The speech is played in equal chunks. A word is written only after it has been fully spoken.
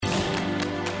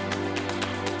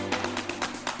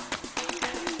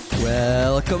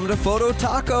Welcome to Photo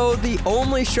Taco, the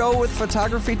only show with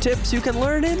photography tips you can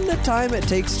learn in the time it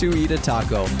takes to eat a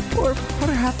taco, or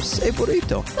perhaps a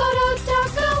burrito. Photo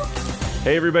Taco!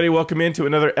 Hey everybody, welcome into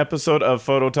another episode of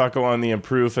Photo Taco on the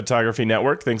Improved Photography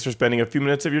Network. Thanks for spending a few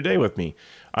minutes of your day with me.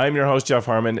 I'm your host, Jeff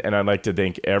Harmon, and I'd like to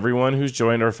thank everyone who's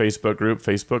joined our Facebook group,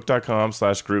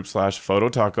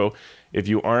 facebook.com/group/phototaco. If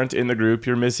you aren't in the group,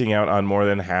 you're missing out on more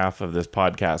than half of this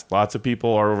podcast. Lots of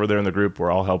people are over there in the group.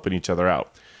 We're all helping each other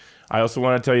out. I also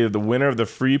want to tell you that the winner of the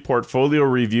free portfolio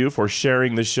review for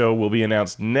sharing the show will be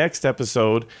announced next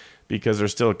episode, because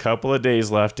there's still a couple of days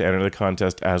left to enter the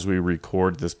contest as we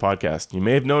record this podcast. You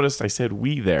may have noticed I said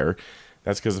we there.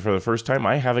 That's because for the first time,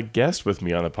 I have a guest with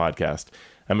me on the podcast.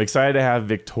 I'm excited to have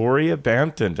Victoria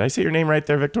Bampton. Did I say your name right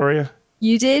there, Victoria?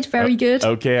 You did. Very good.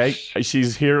 Okay.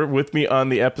 She's here with me on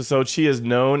the episode. She is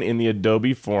known in the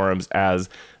Adobe forums as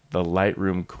the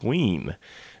Lightroom Queen.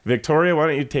 Victoria, why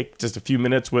don't you take just a few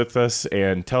minutes with us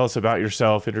and tell us about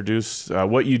yourself, introduce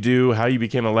what you do, how you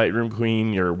became a Lightroom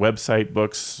Queen, your website,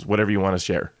 books, whatever you want to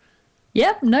share.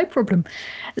 Yep, no problem.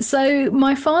 So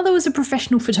my father was a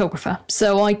professional photographer,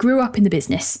 so I grew up in the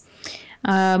business.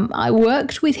 I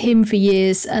worked with him for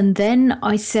years, and then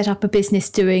I set up a business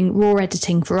doing raw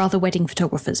editing for other wedding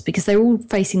photographers because they were all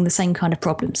facing the same kind of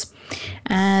problems.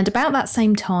 And about that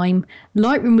same time,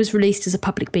 Lightroom was released as a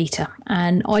public beta,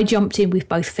 and I jumped in with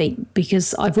both feet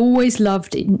because I've always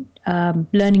loved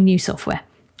learning new software.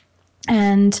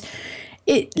 And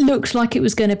it looked like it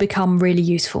was going to become really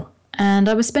useful. And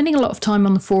I was spending a lot of time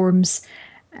on the forums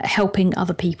helping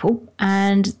other people,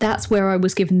 and that's where I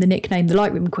was given the nickname the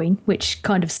Lightroom Queen, which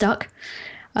kind of stuck.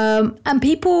 And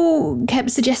people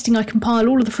kept suggesting I compile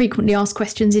all of the frequently asked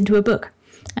questions into a book,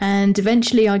 and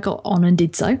eventually I got on and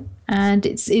did so, and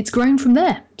it's grown from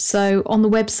there. So on the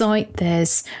website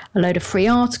there's a load of free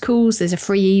articles, there's a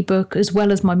free ebook as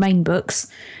well as my main books.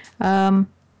 So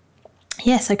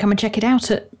come and check it out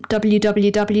at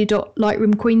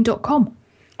www.lightroomqueen.com.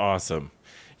 Awesome.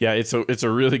 Yeah, it's a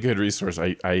really good resource.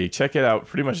 I check it out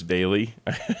pretty much daily.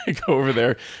 I go over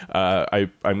there.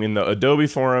 I'm in the Adobe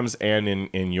forums and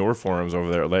in your forums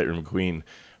over there at Lightroom Queen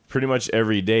pretty much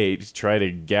every day to try to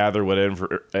gather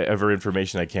whatever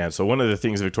information I can. So one of the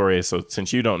things, Victoria, so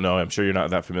since you don't know, I'm sure you're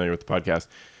not that familiar with the podcast,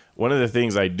 one of the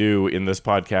things I do in this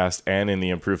podcast and in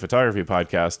the Improved Photography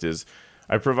podcast is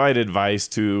I provide advice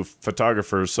to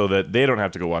photographers so that they don't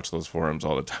have to go watch those forums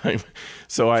all the time.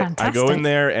 So I go in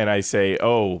there and I say,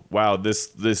 oh, wow,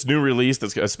 this new release,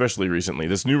 that's especially recently,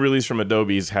 this new release from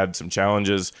Adobe's had some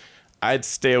challenges. I'd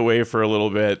stay away for a little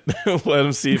bit, let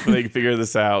them see if they can figure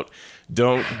this out.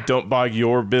 Don't bog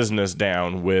your business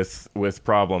down with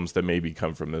problems that maybe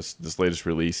come from this latest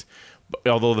release.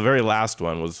 Although the very last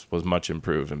one was much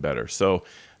improved and better. So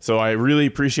I really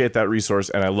appreciate that resource,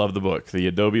 and I love the book, the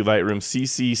Adobe Lightroom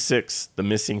CC6, The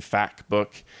Missing Fact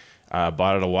book.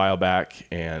 Bought it a while back,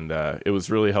 and it was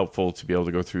really helpful to be able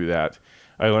to go through that.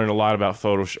 I learned a lot about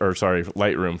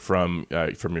Lightroom from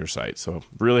your site, so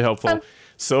really helpful.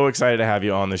 So excited to have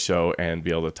you on the show and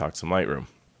be able to talk some Lightroom.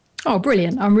 Oh,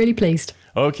 brilliant. I'm really pleased.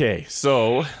 Okay,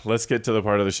 so let's get to the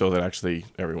part of the show that actually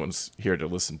everyone's here to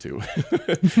listen to.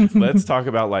 Let's talk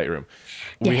about Lightroom.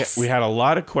 Yes. We had a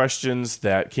lot of questions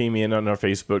that came in on our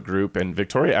Facebook group, and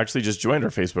Victoria actually just joined our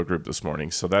Facebook group this morning,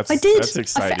 so that's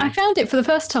exciting. I found it for the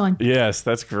first time. Yes,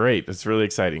 that's great. That's really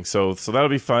exciting. So that'll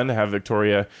be fun to have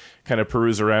Victoria kind of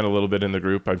peruse around a little bit in the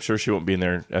group. I'm sure she won't be in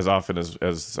there as often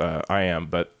as I am,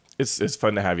 but it's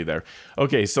fun to have you there.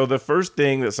 Okay, so the first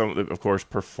thing of course,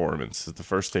 performance is the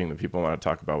first thing that people want to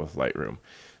talk about with Lightroom.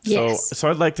 Yes.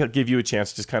 So I'd like to give you a chance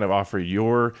to just kind of offer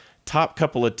your top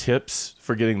couple of tips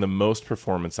for getting the most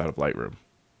performance out of Lightroom.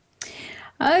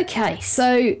 Okay,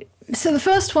 so the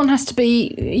first one has to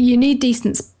be you need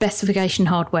decent specification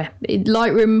hardware.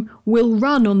 Lightroom will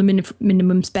run on the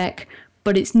minimum spec,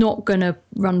 but it's not going to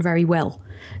run very well.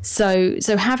 So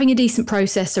having a decent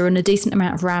processor and a decent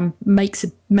amount of RAM makes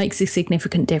a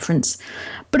significant difference.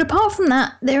 But apart from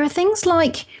that, there are things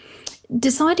like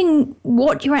deciding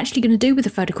what you're actually going to do with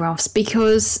the photographs,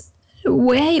 because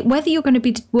whether you're going to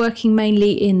be working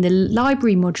mainly in the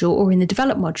library module or in the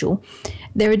develop module,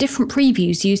 there are different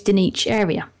previews used in each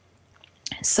area.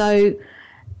 So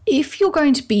if you're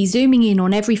going to be zooming in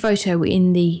on every photo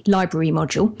in the library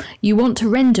module, you want to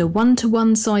render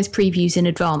 1-to-1 size previews in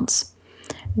advance.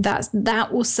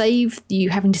 That will save you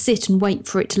having to sit and wait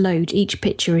for it to load each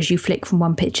picture as you flick from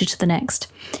one picture to the next.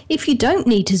 If you don't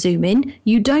need to zoom in,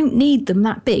 you don't need them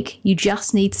that big. You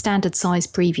just need standard size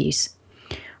previews.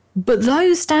 But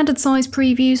those standard size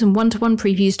previews and 1-to-1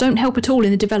 previews don't help at all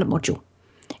in the develop module.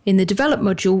 In the develop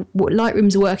module,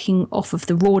 Lightroom's working off of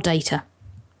the raw data.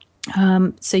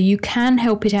 So you can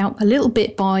help it out a little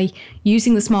bit by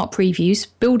using the smart previews,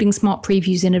 building smart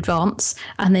previews in advance,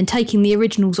 and then taking the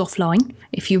originals offline.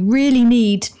 If you really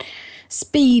need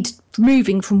speed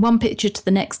moving from one picture to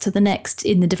the next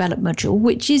in the develop module,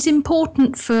 which is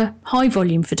important for high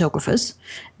volume photographers,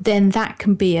 then that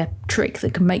can be a trick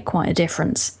that can make quite a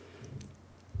difference.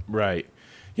 Right.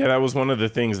 Yeah, that was one of the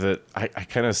things that I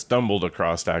kind of stumbled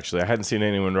across, actually. I hadn't seen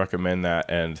anyone recommend that,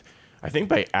 and I think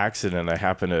by accident I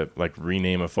happened to like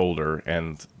rename a folder,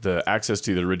 and the access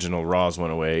to the original RAWs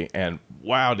went away, and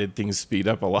wow, did things speed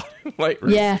up a lot in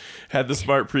Lightroom. Yeah. Had the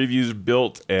smart previews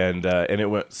built, and it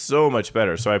went so much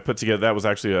better. So I put together, that was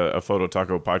actually a Photo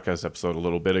Taco podcast episode a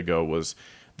little bit ago, was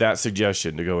that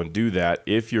suggestion to go and do that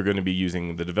if you're going to be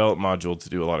using the develop module to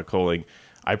do a lot of culling.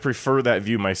 I prefer that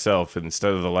view myself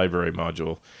instead of the library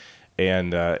module.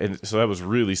 And so that was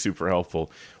really super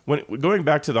helpful. When going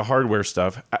back to the hardware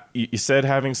stuff, you said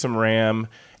having some RAM.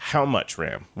 How much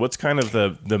RAM? What's kind of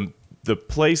the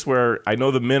place where I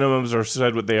know the minimums are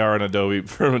said what they are in Adobe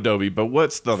from Adobe, but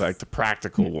what's the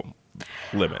practical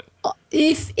limit?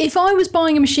 If I was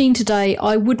buying a machine today,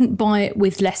 I wouldn't buy it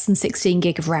with less than 16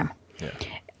 gig of RAM.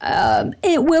 Yeah.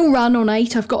 It will run on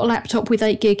 8. I've got a laptop with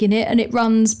 8 gig in it, and it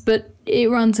runs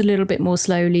a little bit more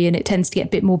slowly, and it tends to get a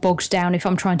bit more bogged down if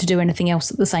I'm trying to do anything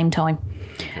else at the same time.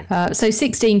 So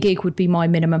 16 gig would be my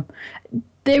minimum.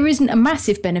 There isn't a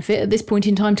massive benefit at this point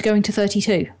in time to going to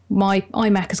 32. My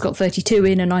iMac has got 32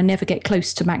 in, and I never get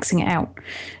close to maxing it out.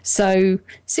 So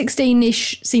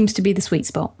 16-ish seems to be the sweet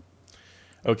spot.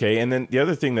 Okay, and then the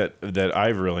other thing that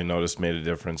I've really noticed made a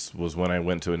difference was when I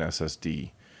went to an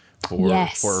SSD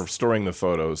for storing the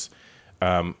photos.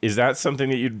 Is that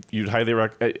something that you'd highly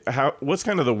recommend? What's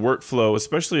kind of the workflow,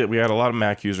 especially we had a lot of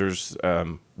Mac users,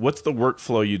 what's the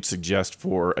workflow you'd suggest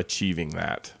for achieving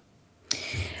that?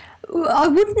 I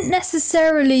wouldn't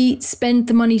necessarily spend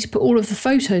the money to put all of the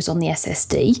photos on the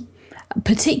SSD,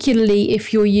 particularly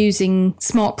if you're using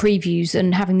smart previews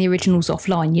and having the originals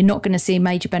offline. You're not going to see a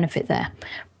major benefit there.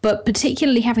 But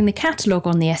particularly having the catalogue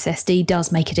on the SSD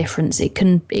does make a difference. It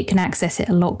can access it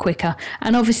a lot quicker.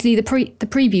 And obviously the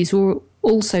previews were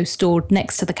also stored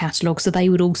next to the catalogue, so they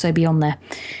would also be on there.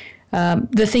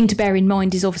 The thing to bear in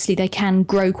mind is obviously they can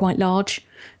grow quite large,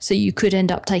 so you could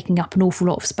end up taking up an awful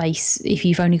lot of space if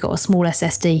you've only got a small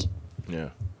SSD. Yeah.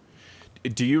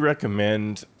 Do you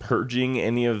recommend purging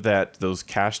any of those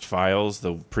cached files,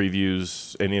 the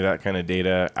previews, any of that kind of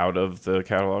data out of the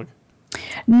catalog?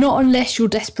 Not unless you're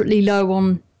desperately low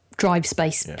on drive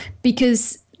space,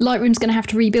 because Lightroom's going to have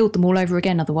to rebuild them all over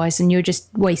again otherwise, and you're just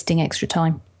wasting extra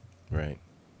time. Right.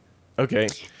 Okay.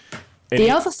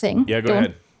 The other thing... Yeah, go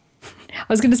ahead. I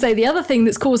was going to say the other thing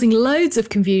that's causing loads of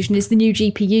confusion is the new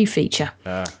GPU feature,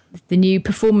 the new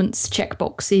performance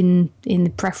checkbox in the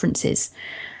preferences.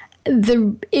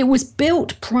 It was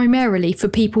built primarily for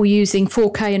people using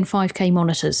 4K and 5K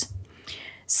monitors.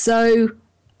 So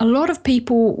a lot of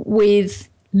people with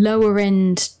lower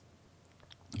end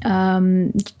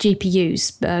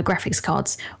GPUs, graphics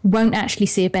cards, won't actually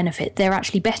see a benefit. They're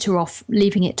actually better off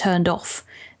leaving it turned off.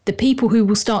 The people who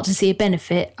will start to see a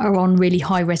benefit are on really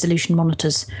high resolution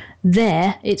monitors.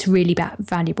 There, it's really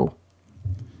valuable.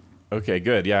 Okay,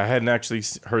 good. Yeah, I hadn't actually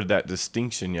heard that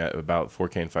distinction yet about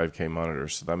 4K and 5K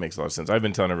monitors, so that makes a lot of sense. I've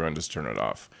been telling everyone just turn it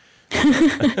off.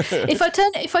 If I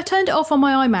turned it off on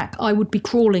my iMac, I would be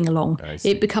crawling along.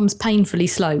 It becomes painfully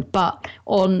slow. But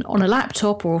on a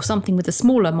laptop or something with a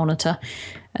smaller monitor,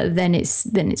 then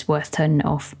it's worth turning it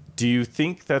off. Do you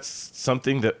think that's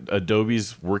something that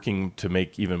Adobe's working to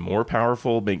make even more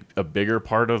powerful, make a bigger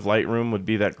part of Lightroom would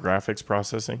be that graphics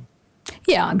processing?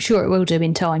 Yeah, I'm sure it will do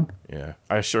in time. Yeah,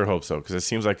 I sure hope so, because it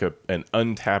seems like an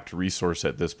untapped resource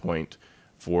at this point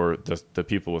for the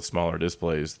people with smaller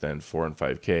displays than 4 and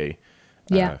 5K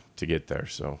to get there.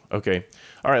 So, okay.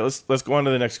 All right, let's go on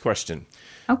to the next question.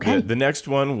 Okay. The next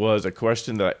one was a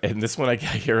question and this one I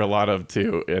hear a lot of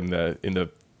too in the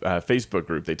Facebook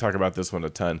group. They talk about this one a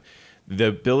ton. The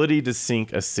ability to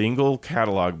sync a single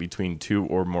catalog between 2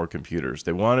 or more computers.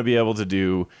 They want to be able to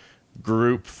do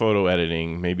group photo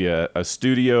editing, maybe a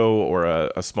studio or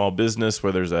a small business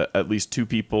where there's at least 2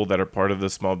 people that are part of the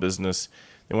small business.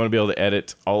 They want to be able to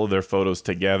edit all of their photos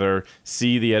together,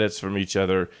 see the edits from each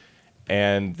other,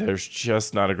 and there's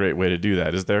just not a great way to do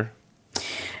that, is there?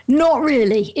 Not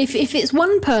really. If it's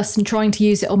one person trying to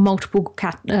use it on multiple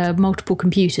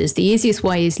computers, the easiest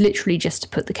way is literally just to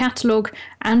put the catalogue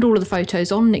and all of the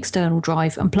photos on an external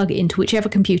drive and plug it into whichever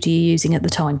computer you're using at the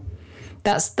time.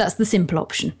 That's the simple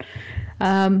option.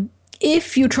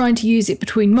 If you're trying to use it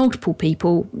between multiple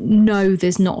people, no,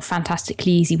 there's not a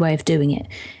fantastically easy way of doing it.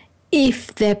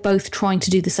 If they're both trying to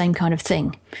do the same kind of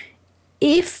thing.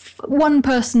 if one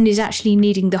person is actually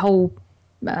needing the whole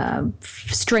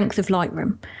strength of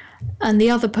Lightroom, and the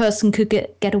other person could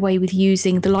get away with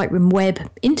using the Lightroom web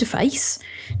interface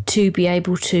to be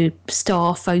able to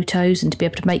star photos and to be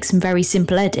able to make some very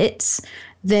simple edits,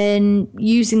 then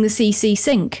using the CC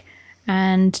Sync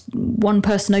and one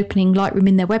person opening Lightroom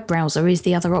in their web browser is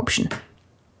the other option.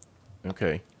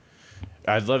 Okay.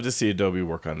 I'd love to see Adobe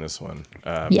work on this one.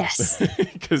 Yes.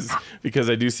 because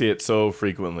I do see it so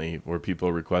frequently where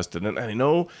people request it. And I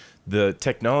know the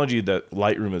technology that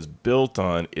Lightroom is built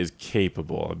on is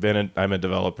capable. I'm a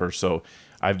developer, so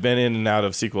I've been in and out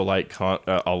of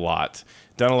SQLite a lot.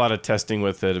 Done a lot of testing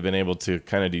with it. I've been able to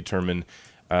kind of determine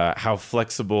how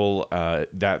flexible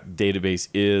that database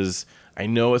is. I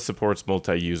know it supports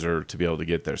multi-user to be able to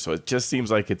get there. So it just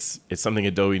seems like it's something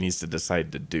Adobe needs to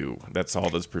decide to do. That's all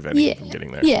that's preventing it from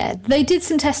getting there. Yeah, they did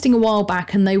some testing a while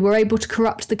back and they were able to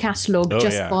corrupt the catalog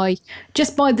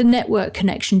just by the network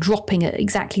connection dropping at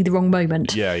exactly the wrong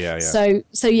moment. Yeah. So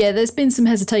yeah, there's been some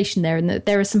hesitation there, and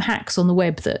there are some hacks on the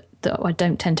web that I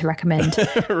don't tend to recommend.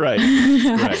 Right.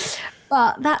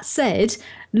 But that said,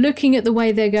 looking at the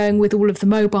way they're going with all of the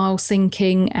mobile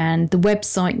syncing and the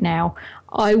website now,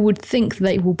 I would think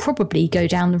they will probably go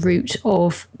down the route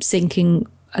of syncing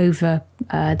over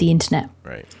the internet.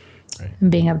 Right.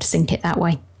 And being able to sync it that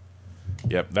way.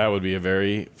 Yep, that would be a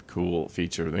very cool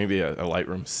feature. Maybe a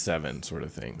Lightroom 7 sort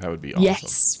of thing. That would be awesome.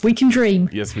 Yes, we can dream.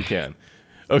 Yes, we can.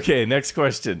 Okay, next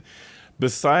question.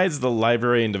 Besides the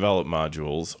library and develop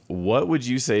modules, what would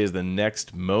you say is the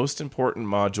next most important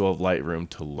module of Lightroom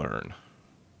to learn?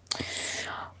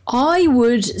 I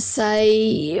would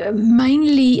say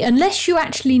mainly, unless you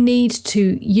actually need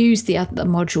to use the other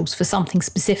modules for something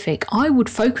specific, I would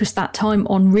focus that time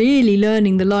on really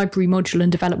learning the library module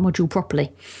and develop module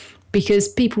properly, because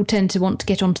people tend to want to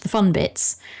get onto the fun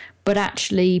bits. But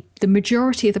actually, the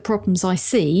majority of the problems I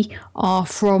see are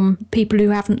from people who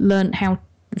haven't learned how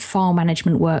file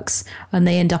management works, and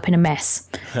they end up in a mess.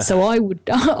 So I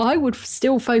would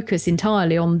still focus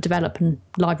entirely on developing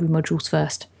library modules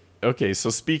first. Okay, so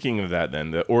speaking of that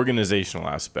then, the organizational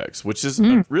aspects, which is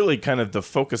really kind of the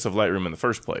focus of Lightroom in the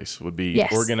first place, would be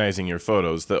organizing your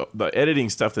photos. The editing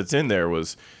stuff that's in there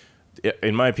was,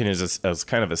 in my opinion, is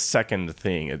kind of a second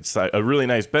thing. It's a really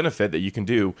nice benefit that you can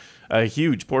do a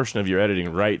huge portion of your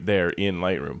editing right there in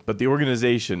Lightroom. But the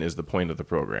organization is the point of the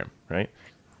program, right?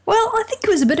 Well, I think it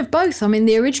was a bit of both. I mean,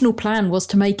 the original plan was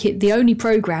to make it the only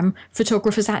program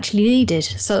photographers actually needed,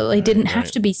 so that they didn't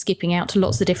have to be skipping out to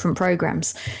lots of different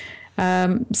programs.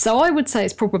 So I would say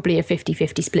it's probably a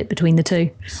 50-50 split between the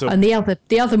two. So, and the other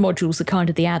modules are kind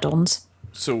of the add-ons.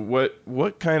 So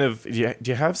what kind of, do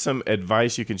you have some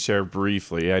advice you can share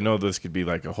briefly? I know this could be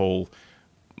like a whole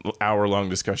hour-long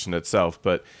discussion itself,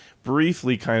 but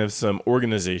briefly kind of some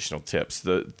organizational tips,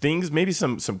 the things, maybe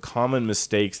some common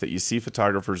mistakes that you see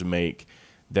photographers make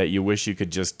that you wish you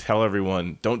could just tell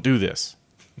everyone, don't do this.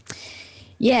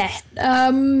 Yeah.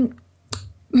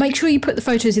 Make sure you put the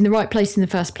photos in the right place in the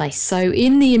first place. So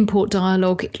in the import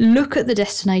dialog, look at the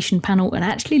destination panel and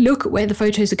actually look at where the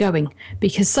photos are going,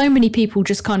 because so many people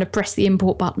just kind of press the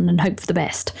import button and hope for the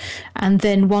best and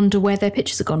then wonder where their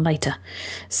pictures have gone later.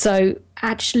 So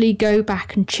actually go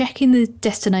back and check in the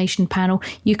destination panel.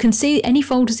 You can see any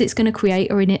folders it's going to create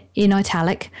are in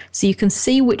italic, so you can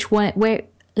see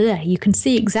you can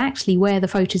see exactly where the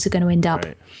photos are going to end up.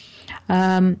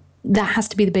 Right. That has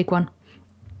to be the big one.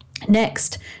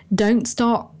 Next, don't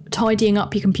start tidying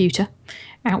up your computer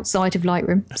outside of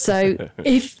Lightroom. So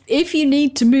if you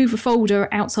need to move a folder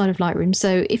outside of Lightroom,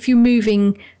 so if you're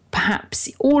moving perhaps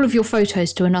all of your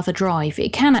photos to another drive,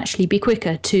 it can actually be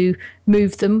quicker to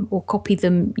move them or copy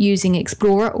them using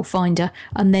Explorer or Finder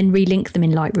and then relink them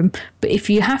in Lightroom. But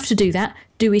if you have to do that,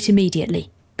 do it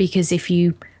immediately, because if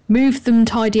you move them,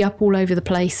 tidy up all over the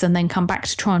place and then come back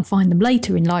to try and find them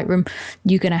later in Lightroom,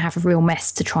 you're going to have a real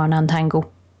mess to try and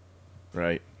untangle.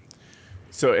 Right.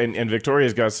 So, and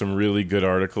Victoria's got some really good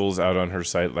articles out on her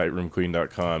site,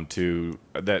 lightroomqueen.com, too,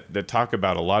 that talk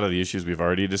about a lot of the issues we've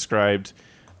already described.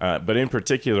 But in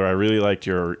particular, I really liked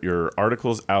your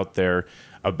articles out there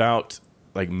about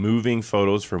like moving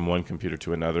photos from one computer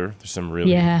to another. There's some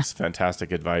really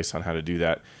fantastic advice on how to do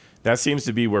that. That seems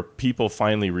to be where people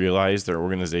finally realize their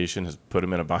organization has put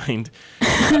them in a bind,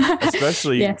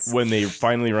 especially when they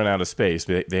finally run out of space.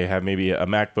 They have maybe a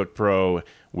MacBook Pro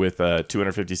with a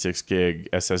 256 gig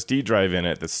SSD drive in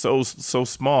it that's so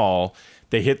small.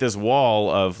 They hit this wall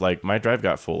of like, my drive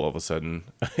got full all of a sudden.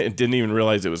 It didn't even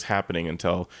realize it was happening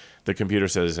until the computer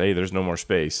says, hey, there's no more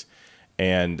space.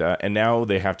 And now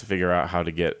they have to figure out how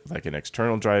to get like an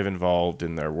external drive involved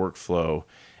in their workflow.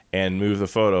 and move the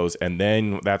photos, and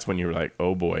then that's when you're like,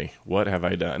 oh boy, what have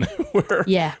I done?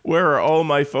 Where are all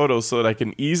my photos, so that I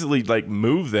can easily like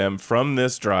move them from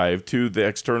this drive to the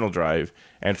external drive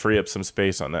and free up some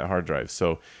space on that hard drive.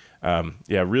 So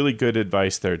really good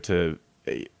advice there to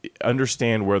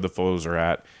understand where the photos are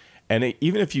at. And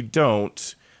even if you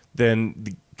don't,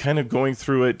 then kind of going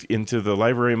through it into the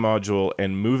library module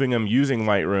and moving them using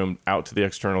Lightroom out to the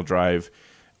external drive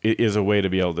is a way to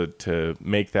be able to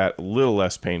make that a little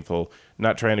less painful,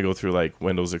 not trying to go through like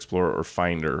Windows Explorer or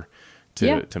Finder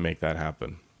to make that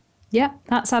happen. Yeah,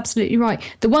 that's absolutely right.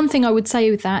 The one thing I would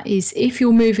say with that is if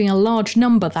you're moving a large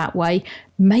number that way,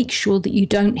 make sure that you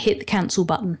don't hit the cancel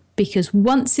button, because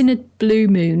once in a blue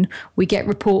moon, we get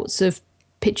reports of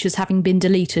pictures having been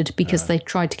deleted because they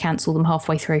tried to cancel them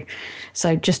halfway through.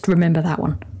 So just remember that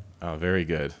one. Oh, very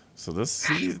good. So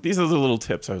these are the little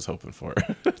tips I was hoping for.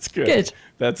 That's good. Good.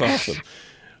 That's awesome.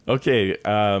 Okay.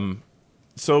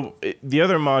 So the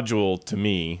other module to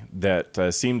me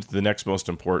that seemed the next most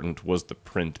important was the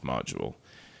print module.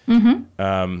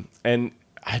 Mm-hmm. And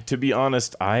to be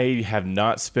honest, I have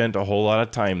not spent a whole lot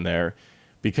of time there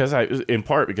in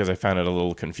part because I found it a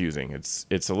little confusing.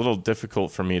 It's a little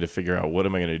difficult for me to figure out what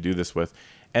am I going to do this with.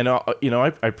 And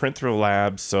I print through a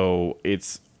lab, so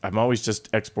I'm always just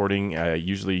exporting. I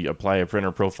usually apply a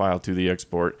printer profile to the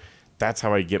export. That's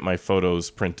how I get my photos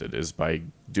printed, is by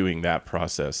doing that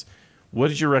process.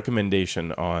 What is your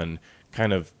recommendation on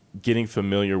kind of getting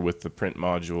familiar with the print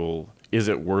module? Is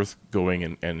it worth going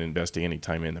and investing any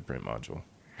time in the print module?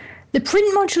 The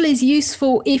print module is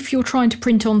useful if you're trying to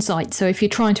print on site. So if you're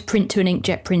trying to print to an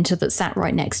inkjet printer that's sat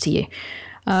right next to you.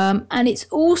 And it's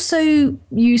also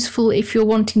useful if you're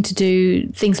wanting to do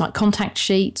things like contact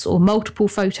sheets or multiple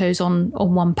photos on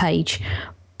one page.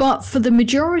 But for the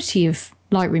majority of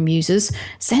Lightroom users,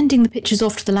 sending the pictures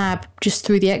off to the lab just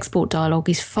through the export dialog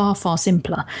is far, far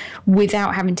simpler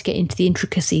without having to get into the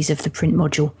intricacies of the print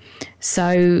module.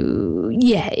 So,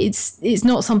 yeah, it's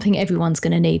not something everyone's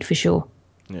going to need for sure.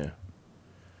 Yeah.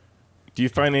 Do you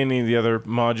find any of the other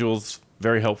modules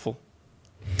very helpful?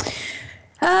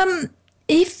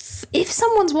 If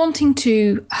someone's wanting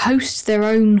to host their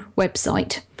own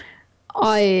website,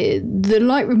 the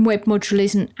Lightroom web module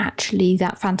isn't actually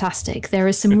that fantastic. There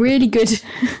are some really good,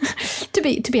 to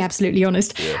be absolutely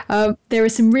honest, there are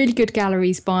some really good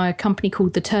galleries by a company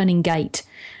called The Turning Gate,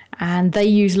 and they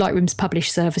use Lightroom's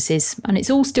published services, and it's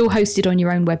all still hosted on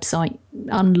your own website,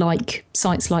 unlike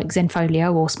sites like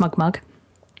Zenfolio or SmugMug.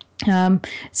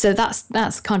 So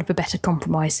that's kind of a better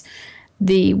compromise.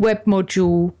 The web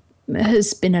module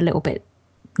has been a little bit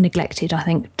neglected, I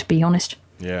think, to be honest.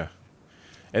 Yeah.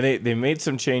 And they made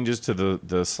some changes to the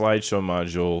slideshow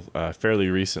module fairly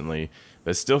recently,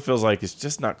 but it still feels like it's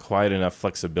just not quite enough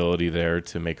flexibility there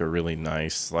to make a really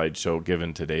nice slideshow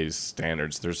given today's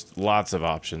standards. There's lots of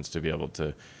options to be able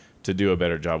to do a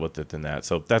better job with it than that.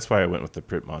 So that's why I went with the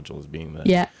print module as being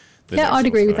the I'd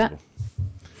agree with that.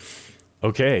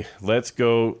 Okay, let's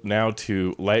go now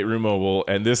to Lightroom Mobile,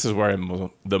 and this is where I'm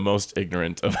the most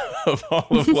ignorant of all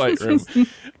of Lightroom.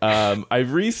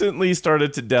 I've recently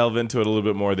started to delve into it a little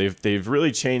bit more. They've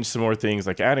really changed some more things,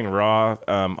 like adding RAW,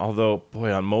 although,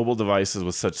 boy, on mobile devices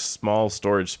with such small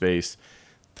storage space,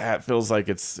 that feels like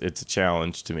it's a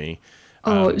challenge to me.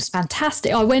 Oh, it was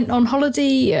fantastic. I went on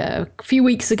holiday a few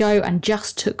weeks ago and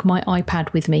just took my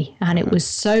iPad with me, and it was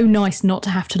so nice not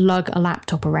to have to lug a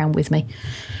laptop around with me.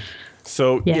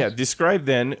 So, describe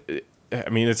then, I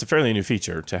mean, it's a fairly new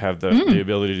feature to have the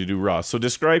ability to do RAW. So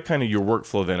describe kind of your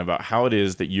workflow then about how it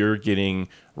is that you're getting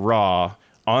RAW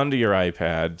onto your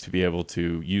iPad to be able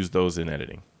to use those in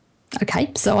editing.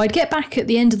 Okay, so I'd get back at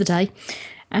the end of the day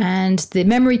and the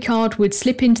memory card would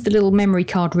slip into the little memory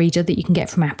card reader that you can get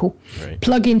from Apple,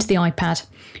 plug into the iPad,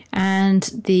 and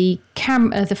the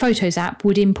Photos app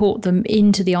would import them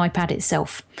into the iPad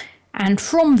itself. And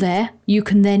from there, you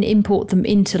can then import them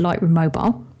into Lightroom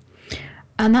Mobile.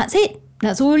 And that's it.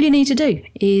 That's all you need to do,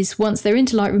 is once they're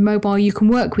into Lightroom Mobile, you can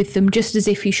work with them just as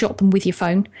if you shot them with your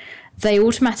phone. They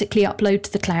automatically upload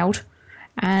to the cloud.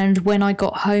 And when I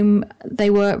got home, they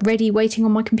were ready waiting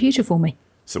on my computer for me.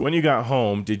 So when you got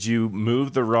home, did you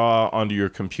move the RAW onto your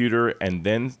computer and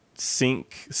then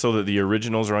sync so that the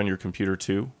originals are on your computer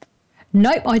too?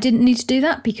 Nope, I didn't need to do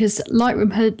that because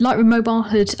Lightroom Mobile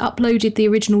had uploaded the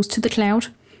originals to the cloud,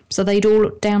 so they'd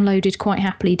all downloaded quite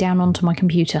happily down onto my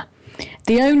computer.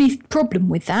 The only problem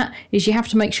with that is you have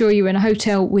to make sure you're in a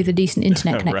hotel with a decent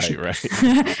internet connection.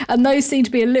 Right. And those seem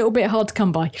to be a little bit hard to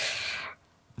come by.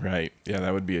 Right. Yeah,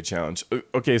 that would be a challenge.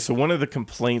 Okay, so one of the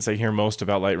complaints I hear most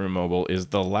about Lightroom Mobile is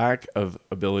the lack of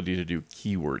ability to do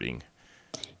keywording.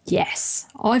 Yes,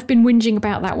 I've been whinging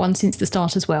about that one since the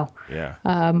start as well. Yeah.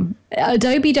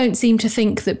 Adobe don't seem to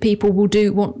think that people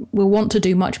will want to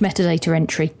do much metadata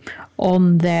entry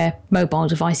on their mobile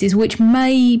devices, which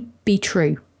may be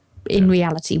true in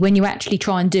reality when you actually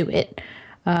try and do it.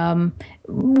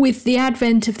 With the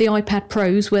advent of the iPad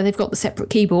Pros, where they've got the separate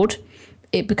keyboard,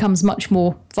 it becomes much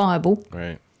more viable.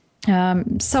 Right.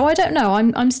 So I don't know.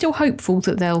 I'm still hopeful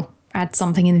that they'll add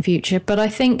something in the future. But I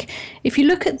think if you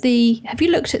look at have you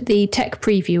looked at the tech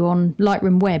preview on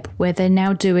Lightroom Web, where they're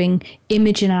now doing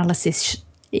image analysis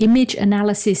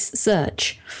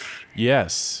search?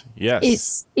 Yes.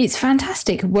 It's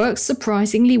fantastic. It works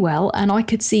surprisingly well, and I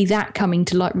could see that coming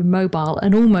to Lightroom Mobile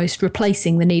and almost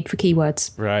replacing the need for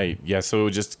keywords. Right. Yeah. So it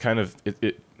would just kind of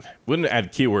it wouldn't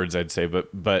add keywords, I'd say,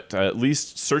 but at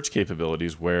least search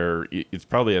capabilities where it's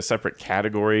probably a separate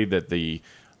category that the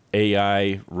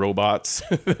AI robots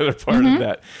that are part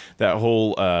of that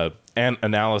whole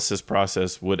analysis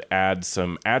process would add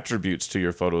some attributes to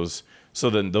your photos, so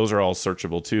then those are all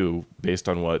searchable too, based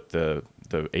on what the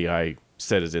AI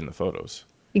said is in the photos.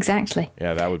 Exactly.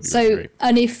 Yeah, that would be really great.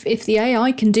 And if the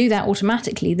AI can do that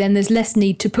automatically, then there's less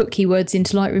need to put keywords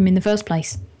into Lightroom in the first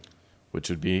place. Which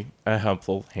would be a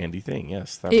helpful, handy thing.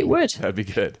 Yes, it would. That'd be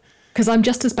good. Because I'm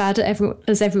just as bad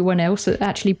as everyone else at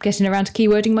actually getting around to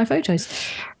keywording my photos.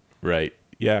 Right.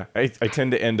 Yeah. I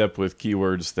tend to end up with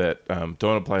keywords that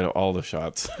don't apply to all the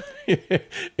shots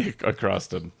across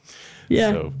them.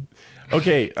 Yeah. So,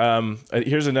 okay.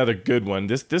 Here's another good one.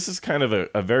 This is kind of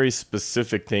a very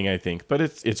specific thing, I think, but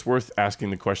it's worth asking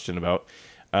the question about.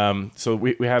 So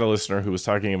we had a listener who was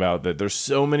talking about that there's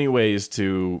so many ways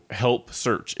to help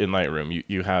search in Lightroom.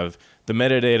 You have the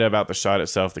metadata about the shot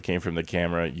itself that came from the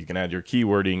camera. You can add your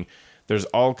keywording. There's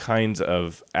all kinds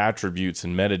of attributes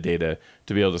and metadata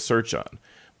to be able to search on.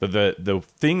 But the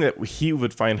thing that he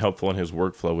would find helpful in his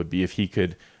workflow would be if he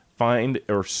could find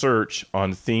or search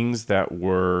on things that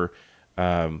were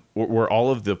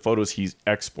all of the photos he's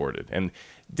exported. And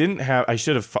I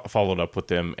should have followed up with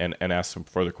them and asked some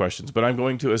further questions. But I'm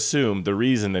going to assume the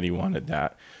reason that he wanted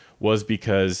that was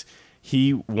because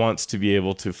he wants to be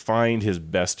able to find his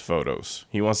best photos.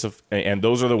 He wants to, and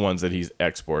those are the ones that he's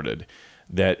exported.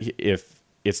 That if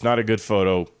it's not a good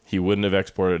photo, he wouldn't have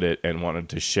exported it and wanted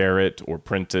to share it or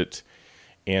print it.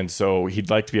 And so he'd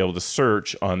like to be able to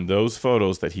search on those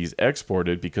photos that he's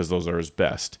exported because those are his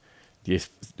best.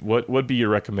 What would be your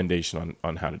recommendation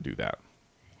on how to do that?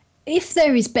 If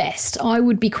they're his best, I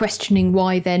would be questioning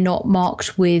why they're not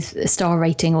marked with a star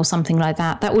rating or something like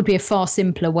that. That would be a far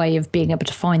simpler way of being able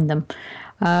to find them.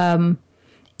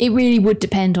 It really would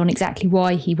depend on exactly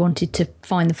why he wanted to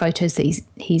find the photos that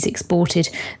he's exported.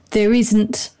 There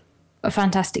isn't a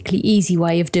fantastically easy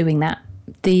way of doing that.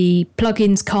 The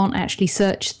plugins can't actually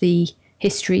search the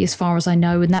history as far as I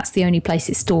know, and that's the only place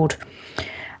it's stored.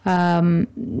 So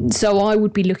I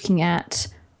would be looking at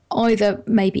either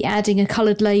maybe adding a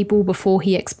coloured label before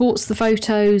he exports the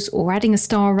photos, or adding a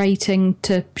star rating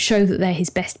to show that they're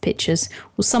his best pictures,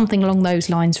 or something along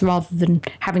those lines, rather than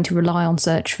having to rely on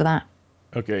search for that.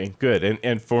 Okay, good.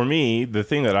 And for me, the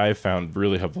thing that I've found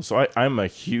really helpful, so I'm a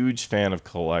huge fan of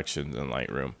collections in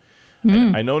Lightroom.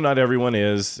 I know not everyone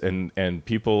is, and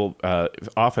people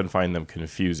often find them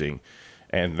confusing,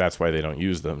 and that's why they don't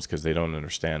use them, because they don't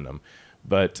understand them.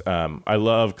 But I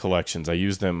love collections. I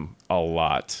use them a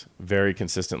lot, very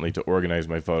consistently, to organize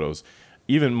my photos,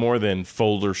 even more than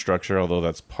folder structure, although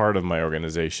that's part of my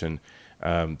organization.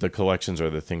 The collections are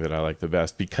the thing that I like the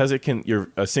best, because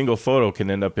a single photo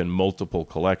can end up in multiple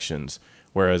collections,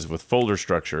 whereas with folder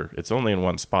structure, it's only in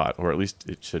one spot, or at least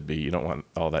it should be. You don't want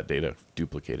all that data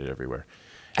duplicated everywhere.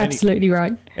 Absolutely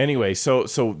right. Anyway, so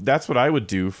that's what I would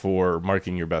do for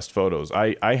marking your best photos.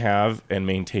 I have and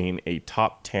maintain a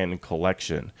top 10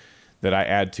 collection that I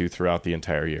add to throughout the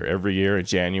entire year. Every year in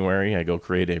January, I go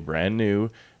create a brand new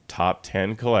top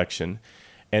 10 collection.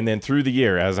 And then through the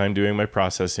year, as I'm doing my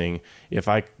processing, if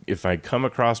I come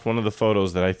across one of the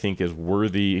photos that I think is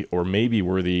worthy or maybe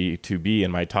worthy to be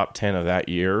in my top 10 of that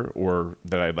year, or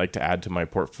that I'd like to add to my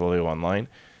portfolio online,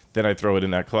 then I throw it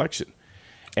in that collection.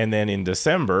 And then in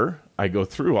December, I go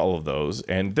through all of those,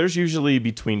 and there's usually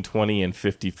between 20 and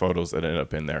 50 photos that end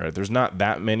up in there. There's not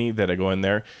that many that I go in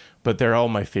there, but they're all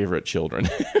my favorite children.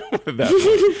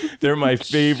 They're my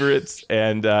favorites,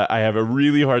 and I have a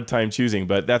really hard time choosing,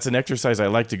 but that's an exercise I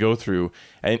like to go through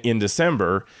in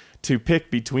December to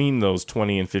pick between those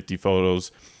 20 and 50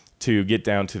 photos to get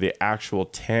down to the actual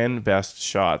 10 best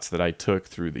shots that I took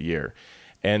through the year.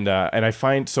 And I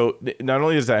find, so not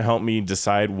only does that help me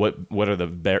decide what are the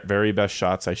very best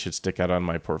shots I should stick out on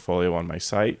my portfolio on my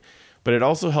site, but it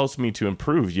also helps me to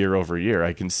improve year over year.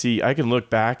 I can look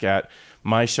back at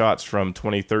my shots from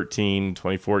 2013,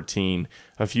 2014,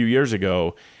 a few years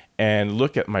ago, and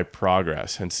look at my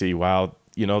progress and see, wow,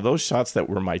 those shots that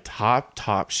were my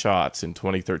top shots in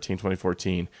 2013,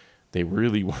 2014, they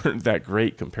really weren't that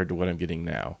great compared to what I'm getting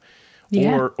now.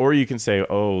 Yeah. Or you can say,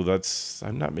 oh,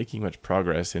 I'm not making much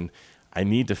progress, and I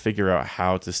need to figure out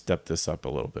how to step this up a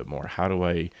little bit more. How do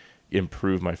I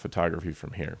improve my photography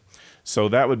from here? So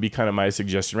that would be kind of my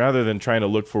suggestion, rather than trying to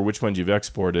look for which ones you've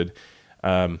exported,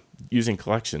 using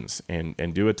collections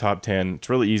and do a top 10. It's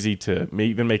really easy to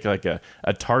even make like a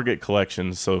target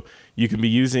collection. So you can be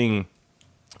using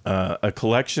a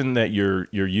collection that you're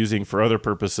using for other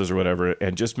purposes or whatever,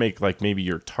 and just make like maybe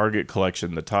your target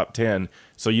collection the top 10.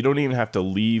 So you don't even have to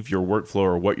leave your workflow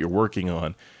or what you're working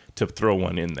on to throw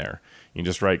one in there. You can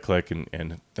just right click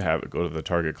and have it go to the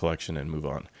target collection and move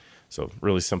on. So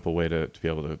really simple way to be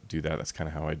able to do that. That's kind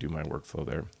of how I do my workflow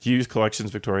there. Do you use collections,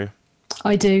 Victoria?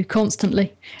 I do,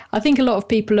 constantly. I think a lot of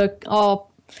people are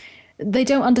they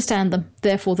don't understand them,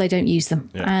 therefore they don't use them.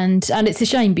 Yeah. And it's a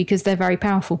shame because they're very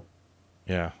powerful.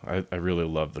 Yeah, I really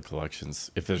love the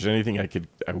collections. If there's anything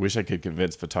I wish I could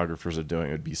convince photographers of doing,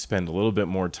 it would be spend a little bit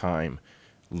more time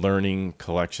learning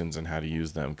collections and how to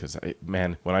use them. Because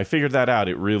when I figured that out,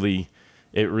 it really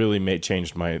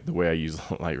changed the way I use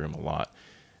Lightroom a lot.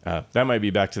 That might be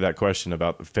back to that question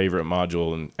about the favorite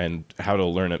module and how to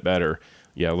learn it better.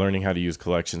 Yeah, learning how to use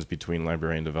collections between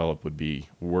Library and Develop would be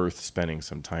worth spending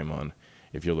some time on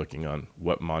if you're looking on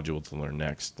what module to learn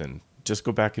next. Then just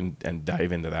go back and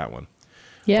dive into that one.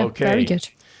 Yeah, okay. Very good.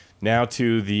 Now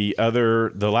to the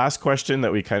last question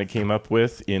that we kind of came up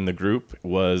with in the group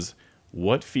was,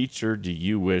 what feature do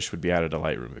you wish would be added to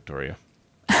Lightroom, Victoria?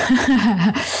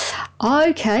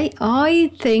 Okay,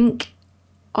 I think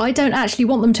I don't actually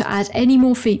want them to add any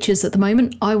more features at the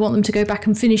moment. I want them to go back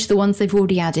and finish the ones they've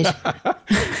already added.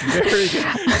 Very good.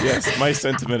 Yes, my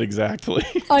sentiment exactly.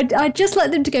 I'd just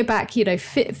like them to go back,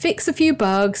 fix a few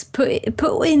bugs, put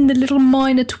in the little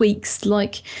minor tweaks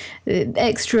like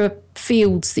extra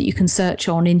fields that you can search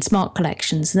on in Smart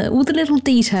Collections, all the little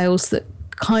details that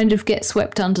kind of get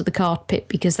swept under the carpet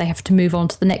because they have to move on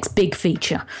to the next big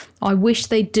feature. I wish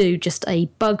they'd do just a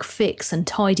bug fix and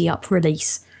tidy up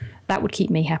release. That would keep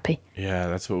me happy. Yeah,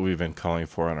 that's what we've been calling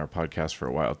for on our podcast for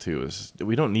a while too. Is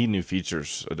we don't need new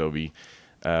features, Adobe.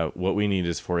 What we need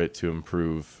is for it to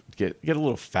improve, get a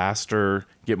little faster,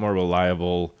 get more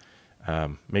reliable,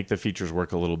 make the features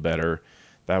work a little better.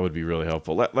 That would be really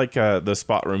helpful. Like the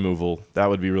spot removal, that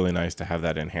would be really nice to have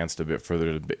that enhanced a bit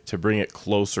further to bring it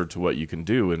closer to what you can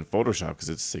do in Photoshop, because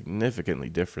it's significantly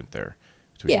different there.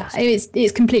 Yeah,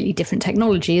 it's completely different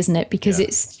technology, isn't it? Because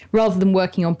it's, rather than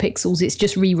working on pixels, it's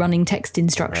just rerunning text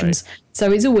instructions. Right.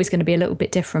 So it's always going to be a little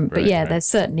bit different. But there's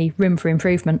certainly room for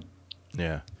improvement.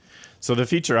 Yeah. So the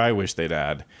feature I wish they'd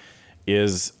add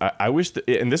is, I wish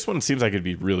and this one seems like it'd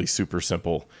be really super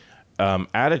simple.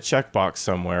 Add a checkbox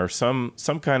somewhere, some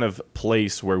kind of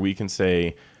place where we can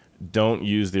say, don't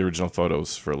use the original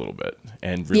photos for a little bit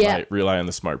and rely on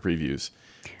the smart previews.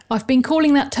 I've been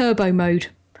calling that turbo mode.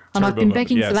 And I've been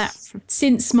begging for that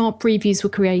since Smart Previews were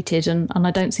created, and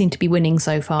I don't seem to be winning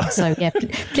so far. So,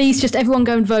 please just everyone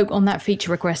go and vote on that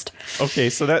feature request. Okay,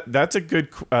 so that's a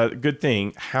good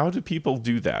thing. How do people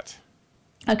do that?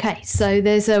 Okay, so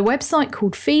there's a website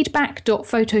called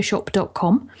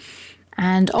feedback.photoshop.com,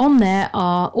 and on there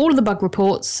are all of the bug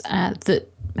reports that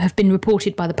have been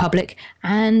reported by the public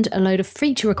and a load of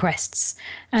feature requests.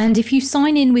 And if you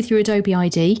sign in with your Adobe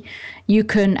ID, you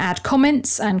can add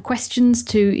comments and questions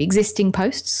to existing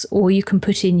posts, or you can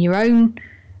put in your own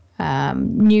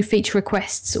new feature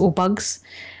requests or bugs.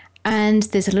 And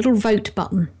there's a little vote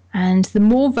button. And the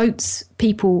more votes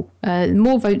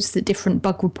that different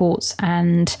bug reports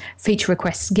and feature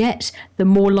requests get, the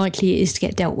more likely it is to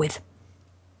get dealt with.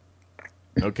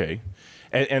 Okay.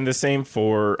 And the same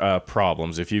for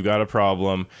problems. If you've got a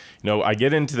problem, I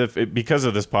get into because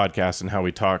of this podcast and how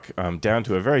we talk down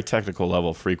to a very technical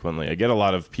level frequently. I get a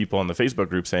lot of people on the Facebook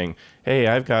group saying, hey,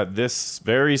 I've got this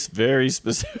very, very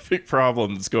specific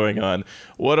problem that's going on.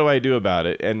 What do I do about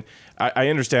it? And I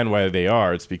understand why they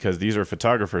are. It's because these are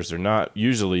photographers. They're not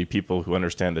usually people who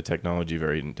understand the technology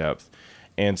very in depth.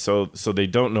 And so they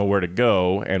don't know where to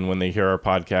go. And when they hear our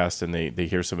podcast and they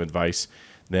hear some advice,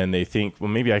 then they think, well,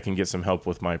 maybe I can get some help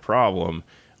with my problem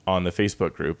on the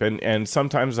Facebook group. And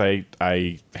sometimes I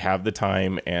have the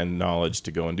time and knowledge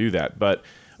to go and do that. But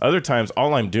Other times,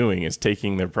 all I'm doing is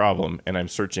taking their problem and I'm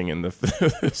searching in the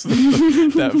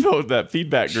that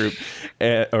feedback group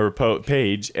or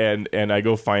page, and I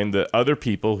go find the other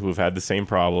people who've had the same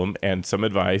problem and some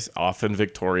advice. Often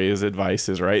Victoria's advice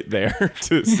is right there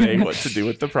to say what to do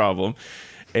with the problem.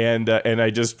 And I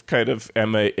just kind of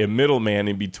am a middleman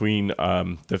in between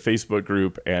the Facebook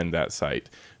group and that site.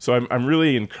 So I'm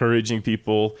really encouraging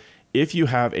people, if you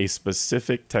have a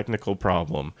specific technical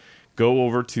problem, go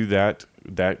over to that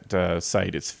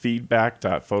site. It's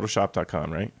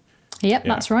feedback.photoshop.com, right? Yep,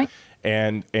 yeah. That's right.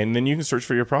 And then you can search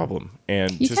for your problem,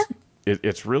 and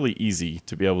it's really easy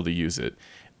to be able to use it.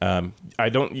 You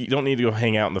don't need to go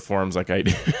hang out in the forums like I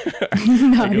do.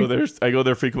 No. I go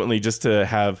there frequently just to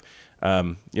have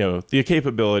the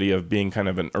capability of being kind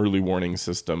of an early warning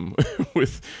system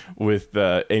with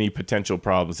any potential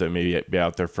problems that may be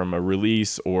out there from a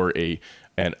release or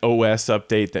an OS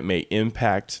update that may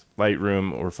impact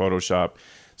Lightroom or Photoshop.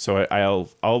 So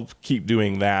I'll keep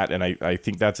doing that, and I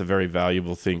think that's a very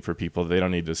valuable thing for people. They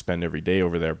don't need to spend every day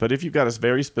over there. But if you've got a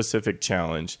very specific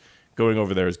challenge, going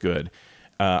over there is good.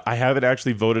 I haven't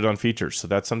actually voted on features, so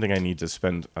that's something I need to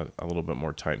spend a little bit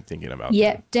more time thinking about.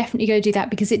 Yeah, definitely go do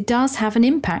that, because it does have an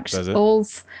impact. Does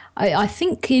it? I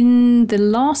think in the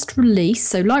last release,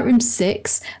 so Lightroom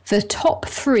 6, the top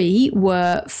 3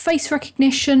 were face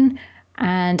recognition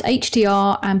and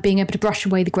HDR and being able to brush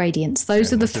away the gradients.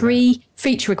 Those are the 3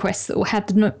 feature requests that had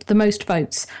the most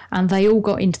votes, and they all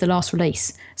got into the last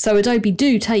release. So Adobe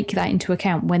do take that into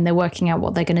account when they're working out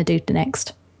what they're going to do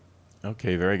next.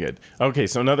 Okay, very good. Okay,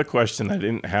 so another question I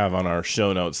didn't have on our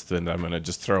show notes that I'm going to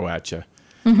just throw at you.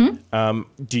 Mm-hmm.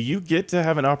 Do you get to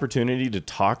have an opportunity to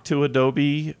talk to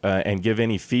Adobe and give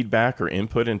any feedback or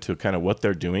input into kind of what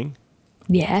they're doing?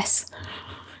 Yes.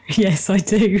 Yes, I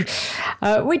do.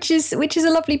 Which is a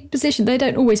lovely position. They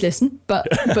don't always listen, but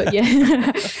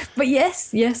yeah. But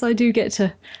yes, I do get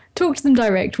to talk to them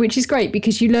direct, which is great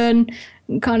because you learn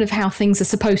kind of how things are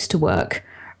supposed to work,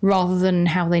 rather than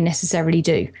how they necessarily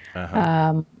do.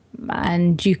 Uh-huh.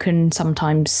 And you can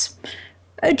sometimes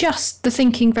adjust the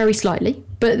thinking very slightly,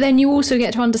 but then you also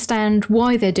get to understand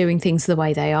why they're doing things the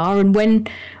way they are. And when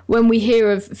we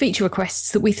hear of feature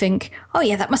requests that we think, oh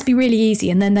yeah, that must be really easy,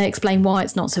 and then they explain why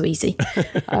it's not so easy,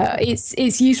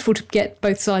 it's useful to get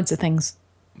both sides of things.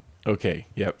 Okay,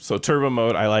 yep. So Turbo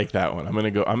Mode, I like that one. I'm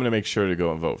gonna make sure to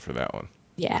go and vote for that one.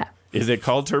 Yeah. Is it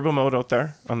called Turbo Mode out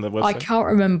there on the website? I can't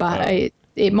remember.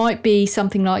 It might be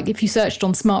something like, if you searched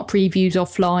on Smart Previews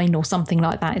offline or something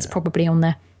like that, it's probably on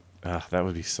there. That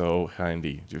would be so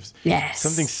handy. Yes.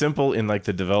 Something simple in like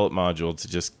the develop module to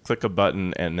just click a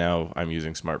button and now I'm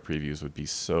using Smart Previews would be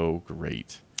so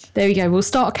great. There you go. We'll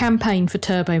start a campaign for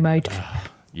Turbo Mode.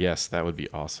 Yes, that would be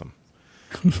awesome.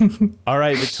 All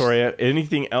right, Victoria,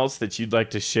 anything else that you'd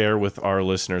like to share with our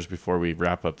listeners before we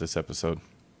wrap up this episode?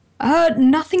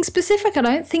 Nothing specific, I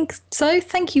don't think so.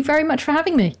 Thank you very much for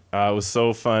having me. It was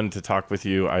so fun to talk with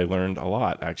you. I learned a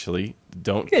lot, actually.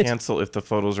 Don't cancel if the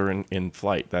photos are in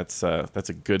flight. That's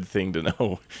a good thing to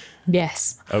know.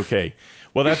 Yes. Okay.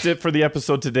 Well, that's it for the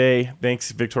episode today.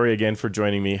 Thanks, Victoria, again for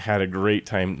joining me. Had a great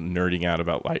time nerding out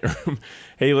about Lightroom.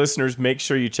 Hey, listeners, make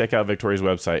sure you check out Victoria's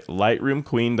website,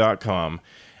 lightroomqueen.com.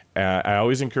 I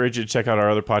always encourage you to check out our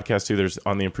other podcasts too. There's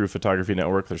on the Improved Photography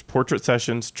Network. There's Portrait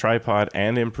Sessions, Tripod,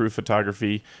 and Improved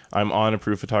Photography. I'm on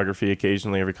Improved Photography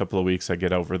occasionally. Every couple of weeks I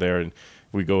get over there and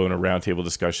we go in a roundtable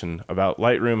discussion about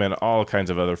Lightroom and all kinds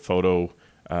of other photo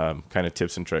kind of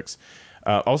tips and tricks.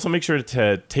 Also make sure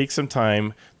to take some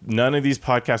time. None of these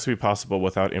podcasts would be possible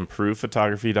without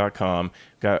improvedphotography.com.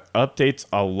 Got updates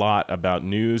a lot about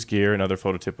news, gear, and other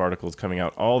photo tip articles coming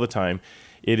out all the time.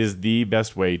 It is the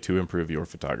best way to improve your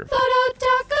photography.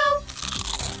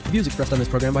 The views expressed on this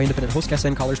program by independent host guests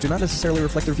and callers do not necessarily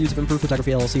reflect the views of Improved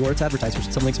Photography LLC or its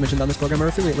advertisers. Some links mentioned on this program are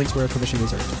affiliate links where a permission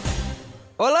reserved.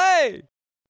 Olé!